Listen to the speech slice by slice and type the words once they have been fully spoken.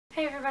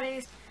Hey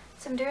everybody,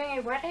 so I'm doing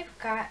a what I've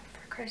got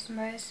for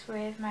Christmas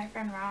with my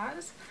friend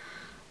Roz.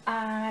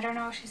 I don't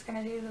know if she's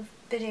going to do the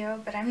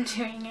video, but I'm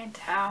doing it.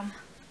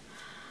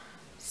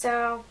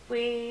 So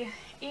we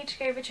each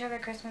gave each other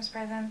Christmas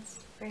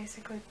presents,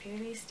 basically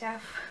beauty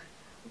stuff,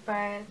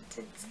 but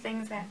it's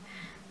things that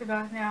we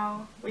both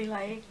know we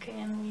like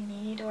and we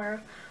need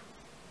or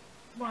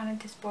wanted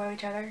to spoil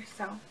each other,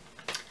 so.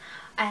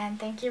 And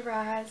thank you,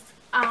 Roz.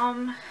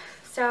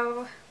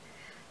 So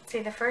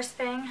see, the first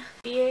thing,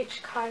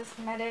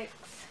 Cosmetic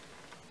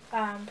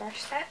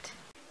Brush Set.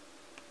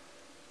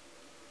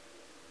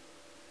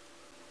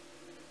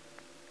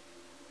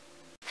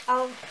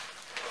 I'll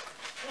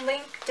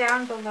link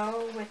down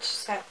below which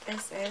set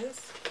this is.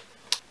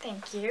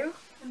 Thank you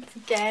once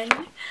again.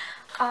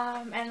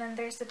 And then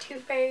there's the Too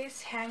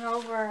Faced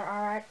Hangover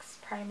RX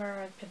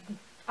primer. I've been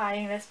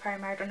eyeing this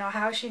primer. I don't know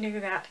how she knew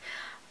that,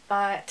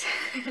 but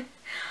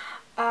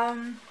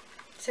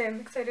so I'm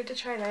excited to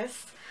try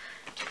this.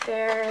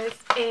 There's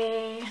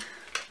a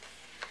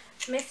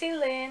Missy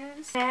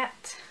Lynn's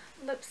matte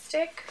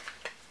lipstick,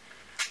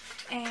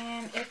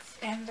 and it's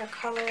in the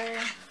color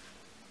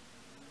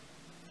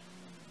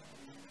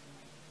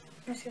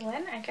Missy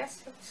Lynn, I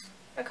guess that's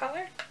the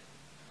color,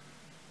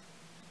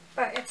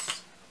 but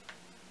it's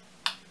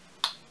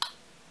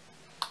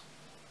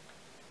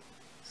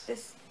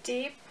this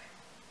deep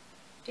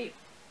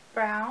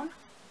brown,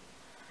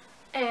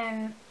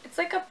 and it's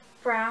like a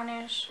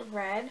brownish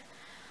red.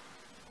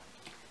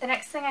 The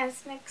next thing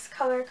is NYX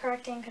Color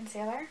Correcting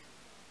Concealer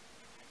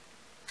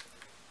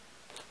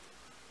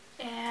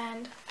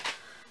and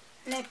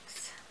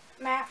NYX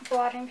Matte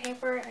Blotting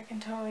Paper. I can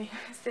totally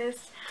use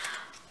this.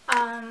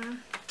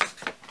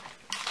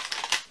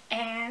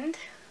 And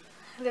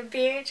the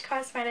BH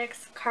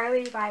Cosmetics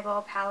Carly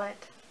Bible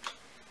palette.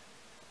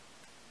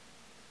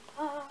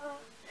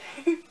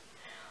 Look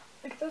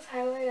at those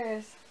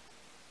highlighters.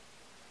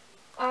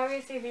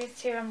 Obviously these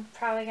two I'm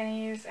probably going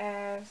to use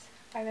as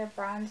either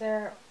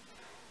bronzer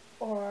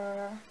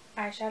or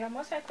eyeshadow,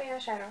 most likely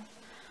eyeshadow,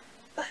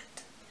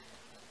 but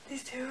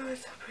these two are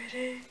so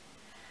pretty,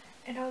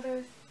 and all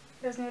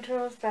those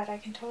neutrals that I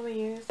can totally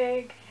use.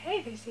 Big,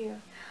 hey, there's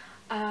you,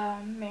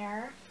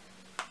 mirror.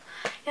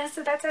 Yeah,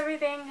 so that's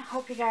everything.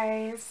 Hope you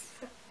guys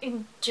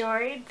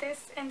enjoyed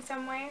this in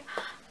some way.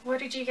 What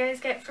did you guys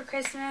get for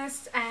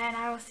Christmas? And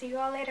I will see you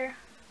all later.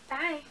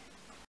 Bye.